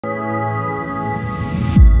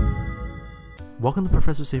Welcome to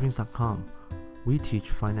ProfessorSavings.com. We teach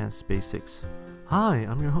finance basics. Hi,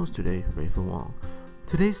 I'm your host today, Raven Wong.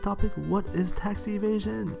 Today's topic, what is tax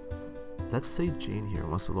evasion? Let's say Jane here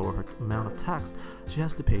wants to lower her amount of tax she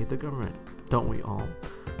has to pay the government. Don't we all?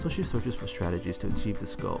 So she searches for strategies to achieve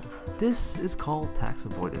this goal. This is called tax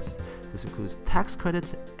avoidance. This includes tax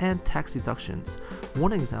credits and tax deductions.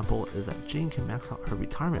 One example is that Jane can max out her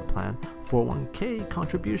retirement plan 401k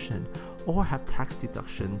contribution or have tax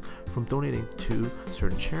deduction from donating to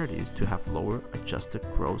certain charities to have lower adjusted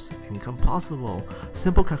gross income possible.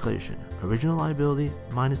 Simple calculation, original liability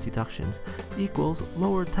minus deductions equals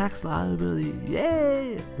lower tax liability.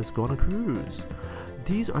 Yay! Let's go on a cruise.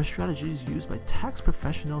 These are strategies used by tax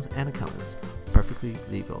professionals and accountants, perfectly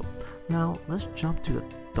legal. Now let's jump to the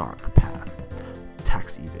dark path,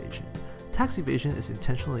 tax evasion. Tax evasion is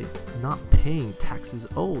intentionally not paying taxes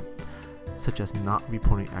owed, such as not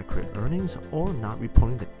reporting accurate earnings or not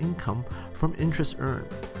reporting the income from interest earned.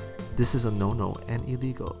 This is a no-no and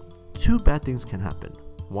illegal. Two bad things can happen.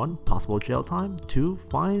 1, possible jail time. 2,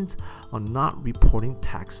 fines on not reporting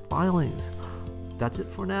tax filings. That's it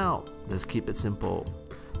for now. Let's keep it simple.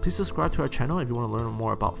 Please subscribe to our channel if you want to learn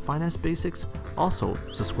more about finance basics. Also,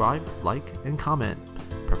 subscribe, like, and comment.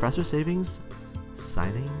 Professor Savings,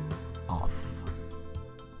 signing